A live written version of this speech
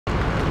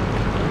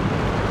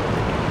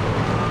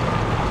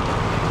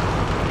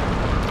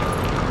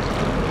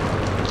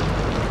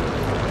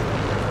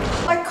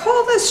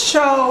this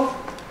show,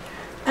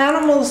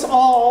 Animals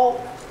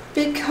All,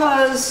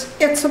 because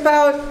it's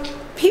about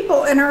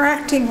people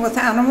interacting with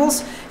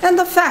animals, and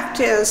the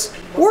fact is,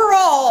 we're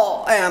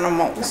all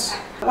animals.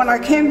 When I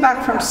came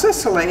back from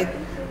Sicily,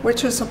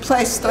 which is a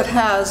place that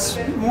has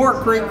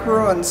more Greek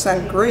ruins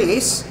than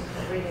Greece,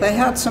 they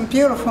had some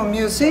beautiful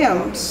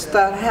museums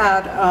that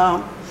had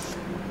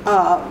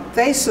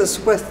vases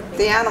with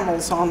the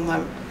animals on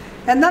them.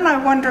 And then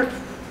I wondered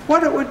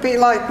what it would be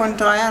like when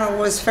Diana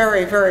was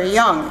very, very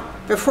young,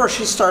 before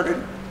she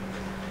started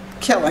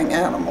killing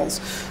animals.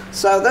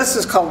 So this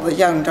is called the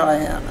young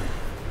Diana.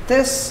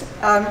 This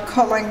I'm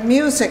calling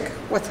music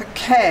with a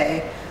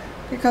K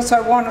because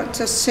I want it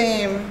to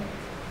seem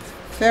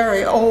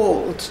very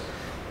old.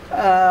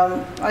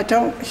 I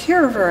don't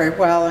hear very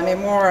well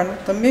anymore, and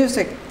the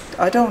music,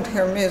 I don't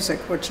hear music,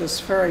 which is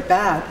very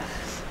bad.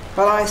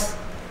 But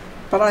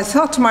I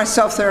thought to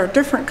myself, there are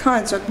different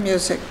kinds of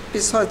music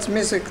besides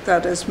music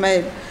that is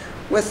made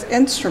with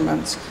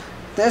instruments.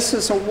 This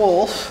is a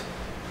wolf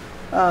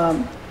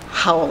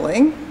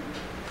howling,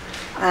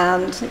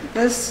 and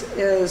this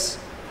is,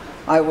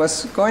 I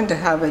was going to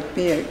have it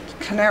be a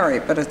canary,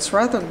 but it's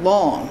rather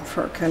long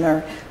for a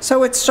canary.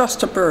 So it's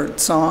just a bird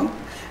song.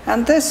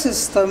 And this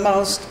is the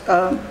most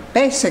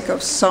basic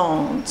of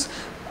songs,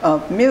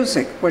 of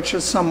music, which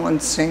is someone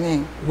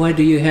singing. Why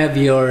do you have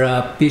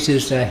your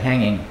pieces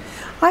hanging?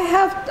 I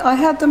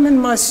had them in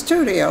my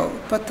studio,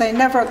 but they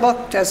never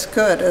looked as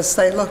good as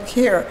they look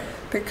here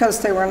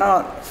because they were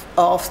not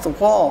off the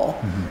wall.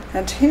 Mm-hmm.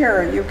 And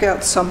here you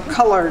get some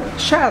colored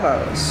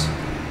shadows.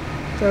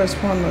 There's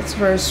one that's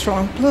very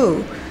strong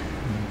blue,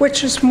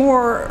 which is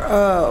more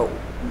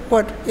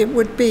what it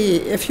would be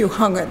if you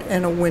hung it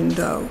in a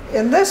window.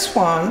 In this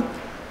one,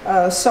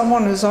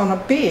 someone is on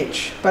a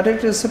beach, but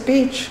it is a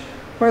beach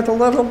where the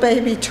little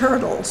baby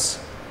turtles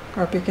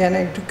are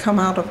beginning to come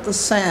out of the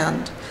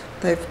sand.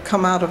 They've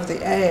come out of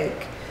the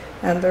egg,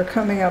 and they're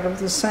coming out of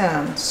the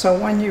sand. So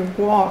when you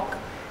walk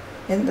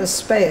in this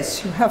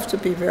space, you have to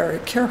be very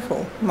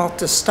careful not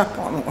to step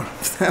on one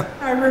of them.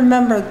 I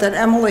remembered that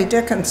Emily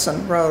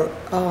Dickinson wrote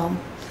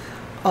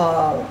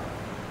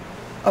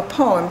a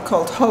poem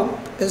called Hope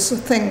is a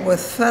Thing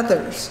with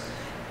Feathers.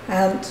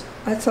 And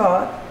I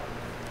thought,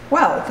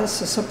 well,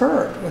 this is a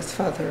bird with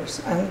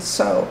feathers. And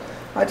so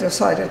I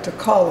decided to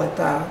call it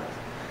that.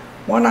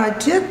 When I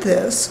did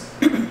this,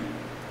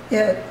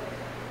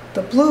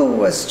 the blue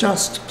was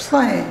just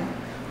plain.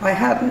 I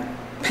hadn't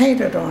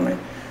painted on it,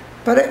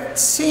 but it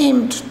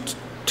seemed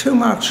too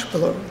much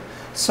blue.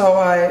 So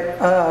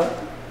I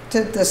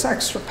did this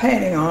extra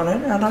painting on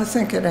it, and I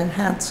think it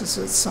enhances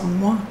it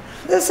somewhat.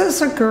 This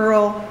is a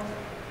girl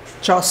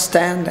just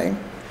standing,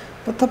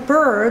 but the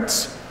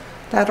birds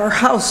that are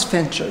house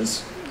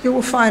finches, you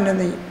will find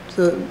in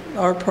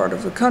our part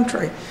of the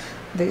country,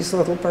 these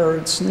little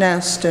birds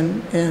nest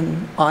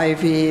in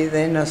ivy,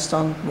 they nest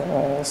on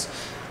walls.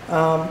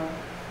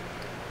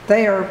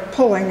 They are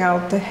pulling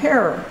out the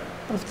hair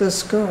of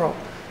this girl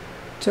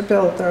to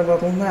build their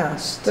little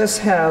nest. This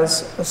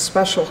has a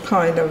special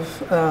kind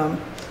of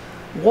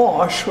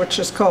wash, which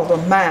is called a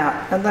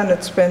mat, and then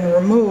it's been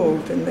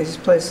removed in these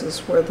places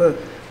where the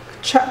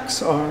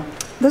checks are.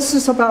 This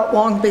is about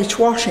Long Beach,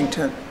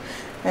 Washington,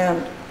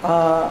 and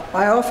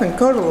I often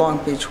go to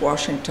Long Beach,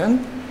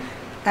 Washington,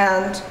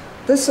 and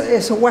this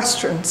is a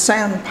Western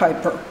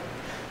sandpiper.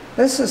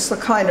 This is the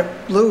kind of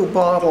blue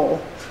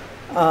bottle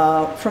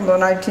from the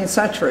 19th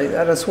century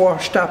that is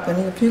washed up, and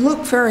if you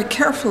look very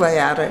carefully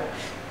at it,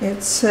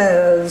 it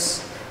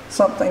says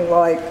something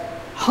like,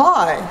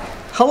 "Hi,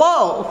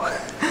 hello."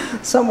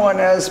 Someone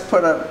has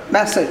put a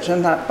message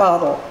in that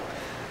bottle.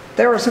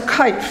 There is a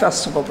kite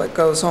festival that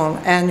goes on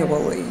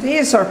annually.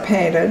 These are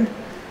painted,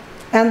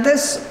 and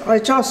this, I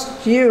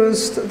just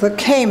used the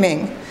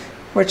caming,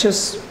 which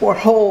is what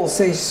holds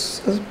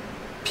these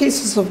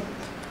pieces of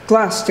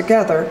glass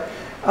together,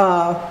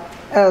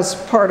 as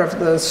part of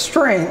the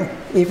string,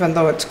 even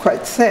though it's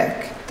quite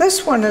thick.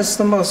 This one is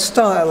the most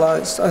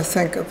stylized, I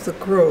think, of the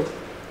group.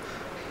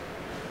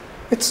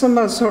 It's the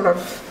most sort of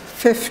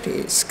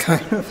 50s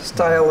kind of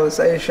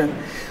stylization.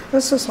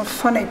 This is a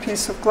funny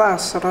piece of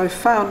glass that I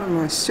found in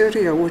my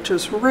studio, which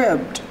is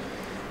ribbed.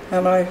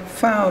 And I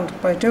found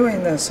by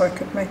doing this, I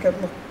could make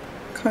it look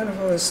kind of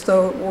as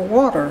though it were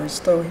water, as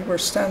though he were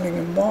standing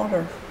in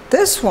water.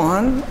 This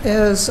one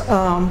is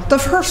the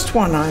first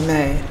one I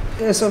made.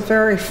 Is a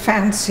very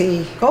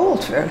fancy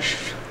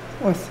goldfish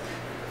with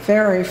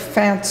very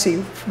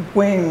fancy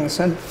wings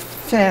and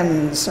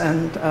fins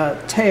and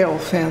tail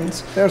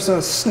fins. There's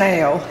a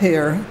snail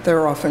here.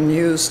 They're often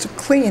used to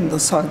clean the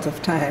sides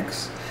of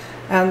tanks.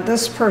 And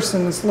this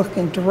person is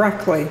looking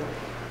directly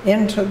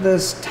into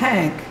this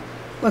tank,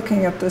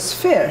 looking at this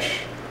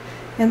fish.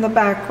 In the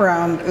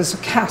background is a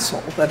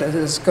castle that it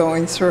is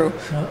going through.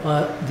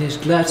 These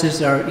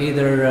glasses are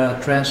either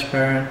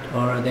transparent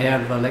or they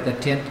have like a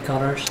tint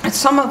colors? And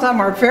some of them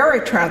are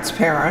very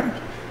transparent.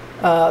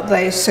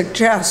 They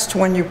suggest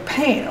when you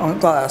paint on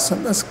glass,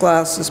 and this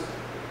glass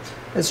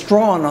is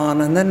drawn on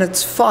and then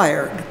it's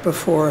fired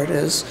before it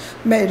is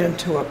made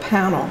into a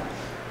panel.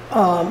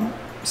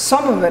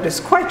 some of it is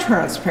quite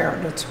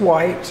transparent. It's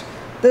white.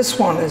 This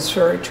one is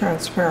very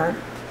transparent.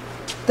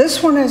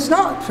 This one is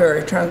not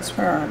very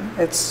transparent.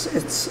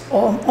 It's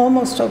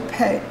almost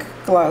opaque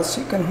glass.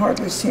 You can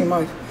hardly see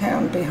my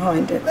hand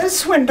behind it.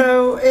 This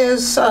window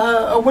is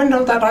a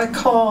window that I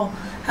call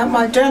at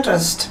my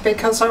dentist,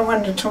 because I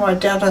went into my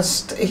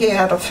dentist. He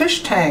had a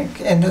fish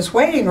tank in his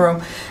waiting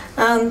room,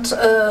 and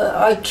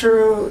I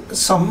drew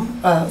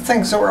some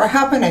things that were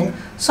happening.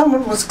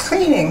 Someone was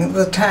cleaning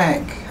the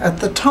tank at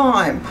the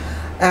time,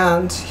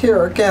 and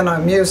here again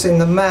I'm using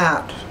the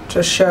mat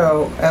to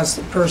show as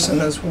the person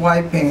is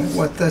wiping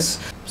with this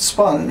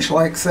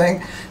sponge-like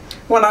thing.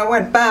 When I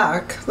went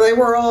back, they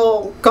were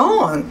all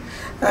gone.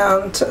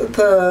 And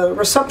the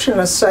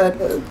receptionist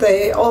said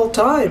they all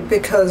died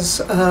because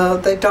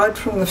they died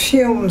from the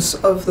fumes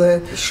of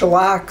the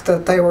shellac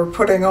that they were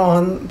putting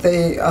on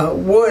the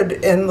wood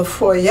in the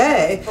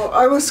foyer.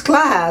 I was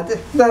glad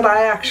that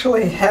I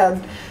actually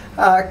had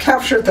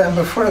captured them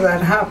before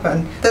that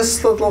happened.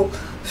 This little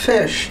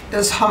fish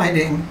is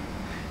hiding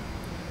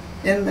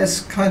in this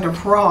kind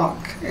of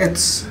rock.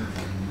 It's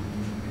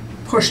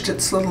pushed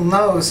its little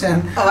nose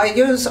in. I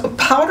use a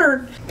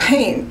powdered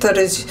paint that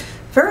is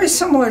very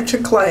similar to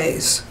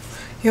glaze.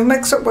 You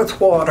mix it with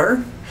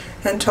water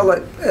until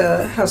it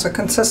has a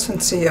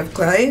consistency of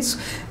glaze,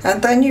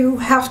 and then you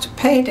have to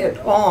paint it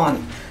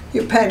on.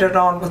 You paint it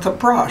on with a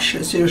brush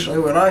is usually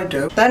what I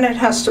do. Then it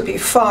has to be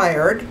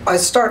fired. I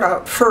start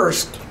out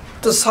first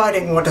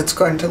deciding what it's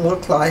going to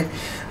look like.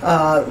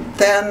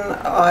 Then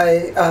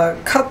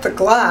I cut the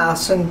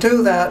glass, and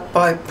do that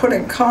by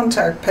putting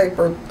contact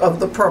paper of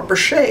the proper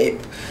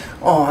shape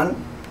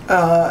on.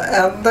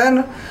 And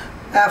then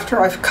after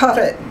I've cut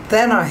it,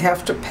 then I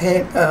have to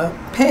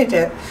paint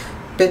it,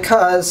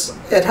 because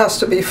it has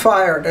to be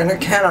fired, and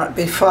it cannot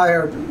be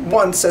fired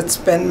once it's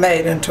been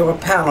made into a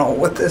panel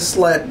with this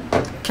lead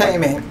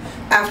caming.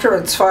 After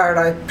it's fired,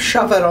 I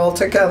shove it all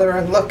together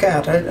and look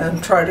at it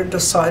and try to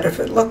decide if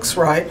it looks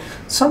right.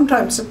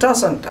 Sometimes it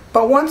doesn't.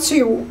 But once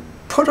you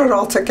put it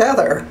all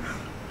together,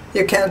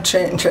 you can't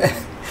change it.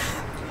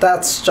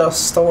 That's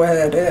just the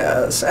way it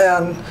is.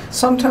 And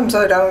sometimes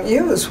I don't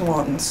use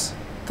ones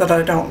that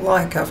I don't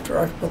like after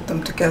I've put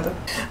them together.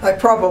 I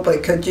probably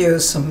could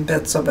use some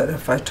bits of it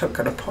if I took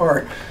it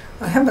apart.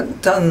 I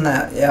haven't done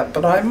that yet,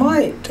 but I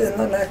might in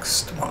the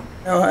next one.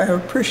 I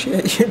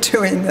appreciate you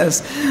doing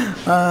this.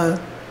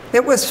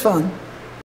 It was fun.